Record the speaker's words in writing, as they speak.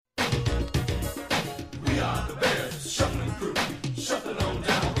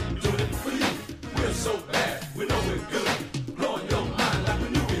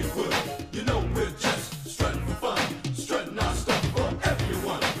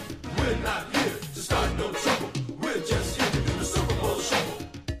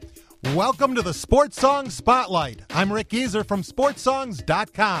Welcome to the Sports Song Spotlight. I'm Rick Gieser from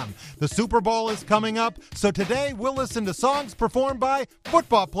SportsSongs.com. The Super Bowl is coming up, so today we'll listen to songs performed by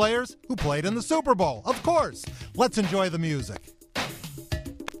football players who played in the Super Bowl. Of course, let's enjoy the music.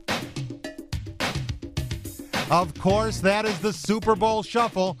 Of course, that is the Super Bowl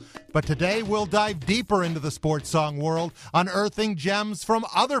Shuffle. But today we'll dive deeper into the sports song world, unearthing gems from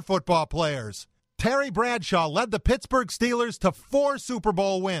other football players. Terry Bradshaw led the Pittsburgh Steelers to 4 Super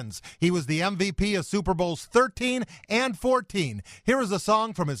Bowl wins. He was the MVP of Super Bowls 13 and 14. Here is a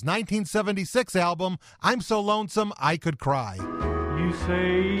song from his 1976 album, I'm So Lonesome I Could Cry. You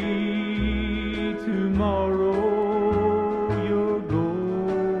say tomorrow you're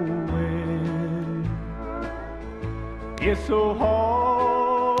going. It's so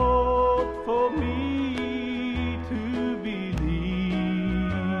hard for me to believe.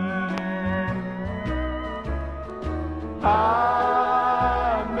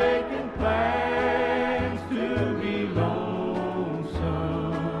 I'm making plans to be lonesome,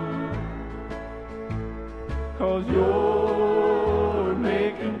 'cause you're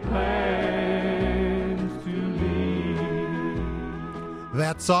making plans to leave.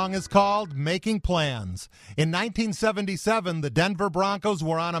 That song is called Making Plans. In 1977, the Denver Broncos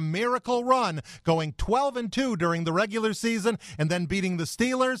were on a miracle run, going 12-2 during the regular season and then beating the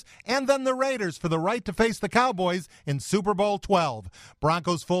Steelers and then the Raiders for the right to face the Cowboys in Super Bowl 12.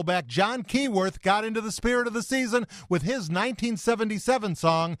 Broncos fullback John Keyworth got into the spirit of the season with his 1977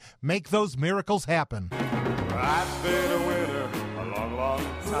 song, Make Those Miracles Happen. I've been a winner a long, long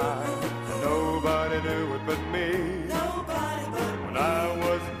time. Nobody knew it but me. When I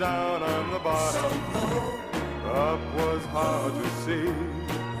was down on the bottom, up was hard to see.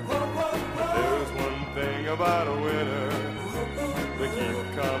 There's one thing about a winner, they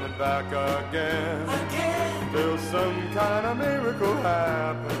keep coming back again. Till some kind of miracle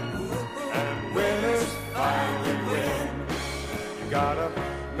happens, and winners finally win. You gotta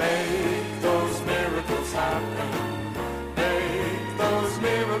make those miracles happen. Make those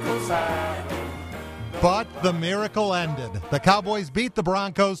miracles happen. But the miracle ended. The Cowboys beat the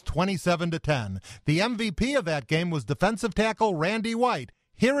Broncos 27-10. The MVP of that game was defensive tackle Randy White.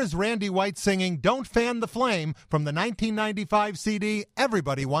 Here is Randy White singing Don't Fan the Flame from the 1995 CD,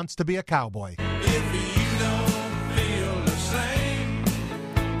 Everybody Wants to Be a Cowboy. If you don't feel the same,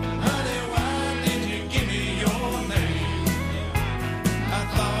 honey, why did you give me your name? I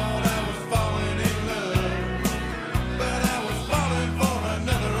thought I was falling in love, but I was falling for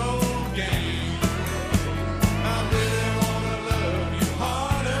another old game. I really want to love you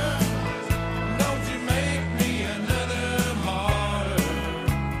harder. Don't you make me another martyr.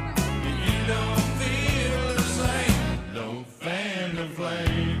 If you don't feel the same, don't fan the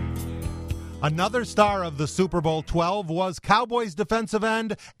flame. Another star of the Super Bowl 12 was Cowboys defensive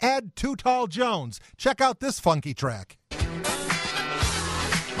end Ed Too Tall Jones. Check out this funky track.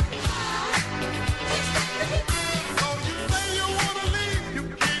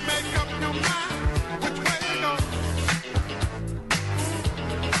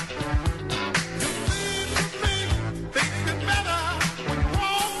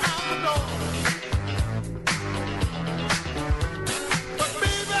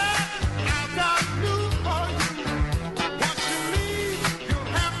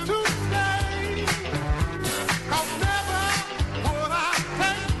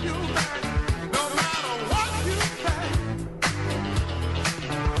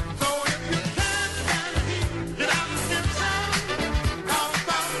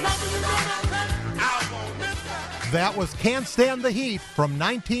 That was Can't Stand the Heat from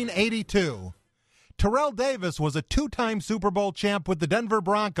 1982. Terrell Davis was a 2-time Super Bowl champ with the Denver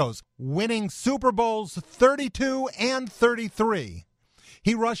Broncos, winning Super Bowls 32 and 33.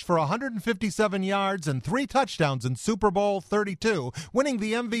 He rushed for 157 yards and 3 touchdowns in Super Bowl 32, winning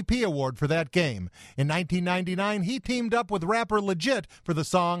the MVP award for that game. In 1999, he teamed up with rapper Legit for the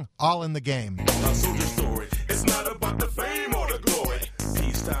song All in the Game. A soldier story. It's not about the fame or the glory.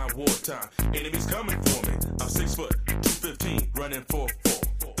 Peacetime, wartime, enemies coming for me. I'm 6 foot, 215, running 4'4".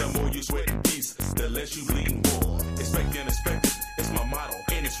 The more you sweat in peace, the less you bleed war. Expect unexpected, it's my motto,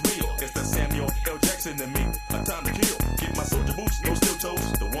 and it's real. It's the Samuel L. Jackson in me, a time to kill. Get my soldier boots, no steel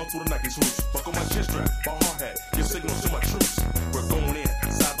toes, the ones with the Nike swoosh. Buckle my chin strap, my hard hat, your signals to my troops. We're going in,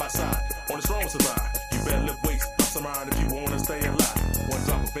 side by side, on the strong side. You better lift weights, bust around if you want to stay alive. One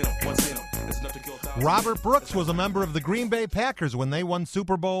drop of venom, one's in them. Robert Brooks was a member of the Green Bay Packers when they won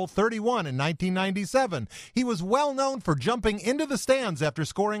Super Bowl 31 in 1997. He was well known for jumping into the stands after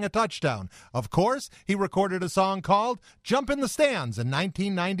scoring a touchdown. Of course, he recorded a song called Jump in the Stands in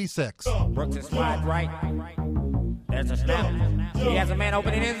 1996. Brooks is wide right, There's a snap. He has a man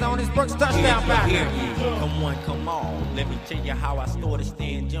opening his zone. It's Brooks touchdown back. Come on. Let me tell you how I started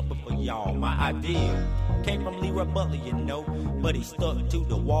staying jumping for y'all. My idea came from Leroy Butler, you know, but he stuck to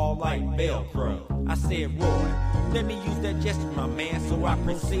the wall like Velcro. I said, Roy, let me use that gesture, my man, so I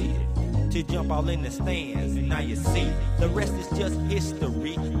proceeded to jump all in the stands. Now you see, the rest is just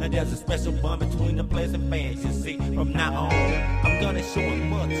history. Now there's a special bond between the players and fans, you see. From now on, I'm gonna show him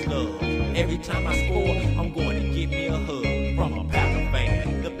much love. Every time I score, I'm going to get me a hug from a Packer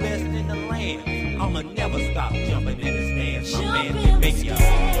fan. The best in the land. I'ma never stop jumping in the stands, my man. Make y'all.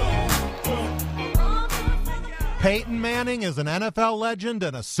 Peyton Manning is an NFL legend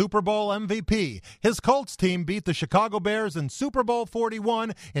and a Super Bowl MVP. His Colts team beat the Chicago Bears in Super Bowl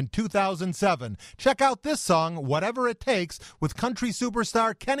 41 in 2007. Check out this song, Whatever It Takes, with country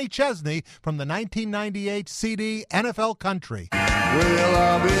superstar Kenny Chesney from the 1998 CD NFL Country. Well,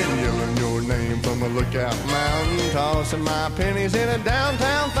 I've been yelling your name from a lookout mountain, tossing my pennies in a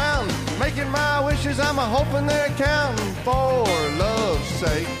downtown fountain, making my wishes, I'm a-hoping they're counting for love's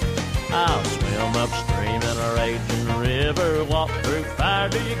sake. I'll swim upstream in a raging river, walk through fire,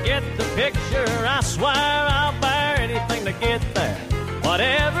 do you get the picture? I swear I'll bear anything to get there,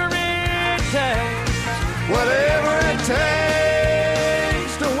 whatever it takes. Whatever it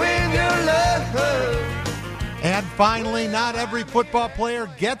takes to win your love. And finally, not every football player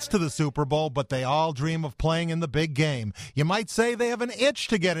gets to the Super Bowl, but they all dream of playing in the big game. You might say they have an itch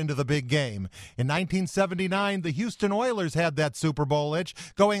to get into the big game. In 1979, the Houston Oilers had that Super Bowl itch,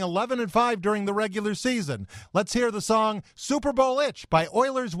 going 11-5 during the regular season. Let's hear the song Super Bowl Itch by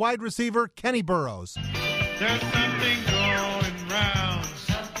Oilers wide receiver Kenny Burroughs. There's something going round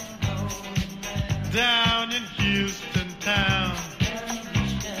down in Houston town.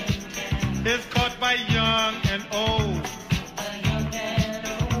 It's caught by young and old.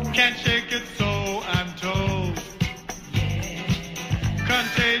 Can't shake it, so I'm told.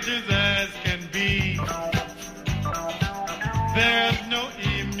 Contagious as can be. There's no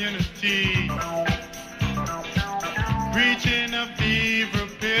immunity. Reaching a fever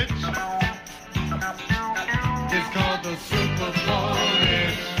pitch. It's called the Super Bowl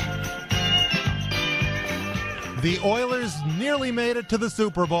itch. The Oilers nearly made it to the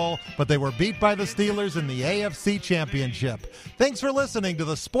Super Bowl, but they were beat by the Steelers in the AFC Championship. Thanks for listening to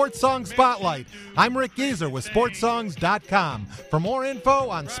the Sports Song Spotlight. I'm Rick Gieser with SportsSongs.com. For more info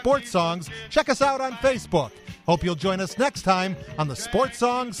on sports songs, check us out on Facebook. Hope you'll join us next time on the Sports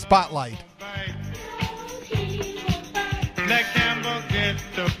Song Spotlight. Let Campbell get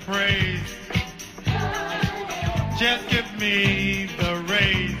the praise. Just give me the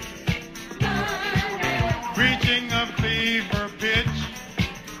raise. Reaching up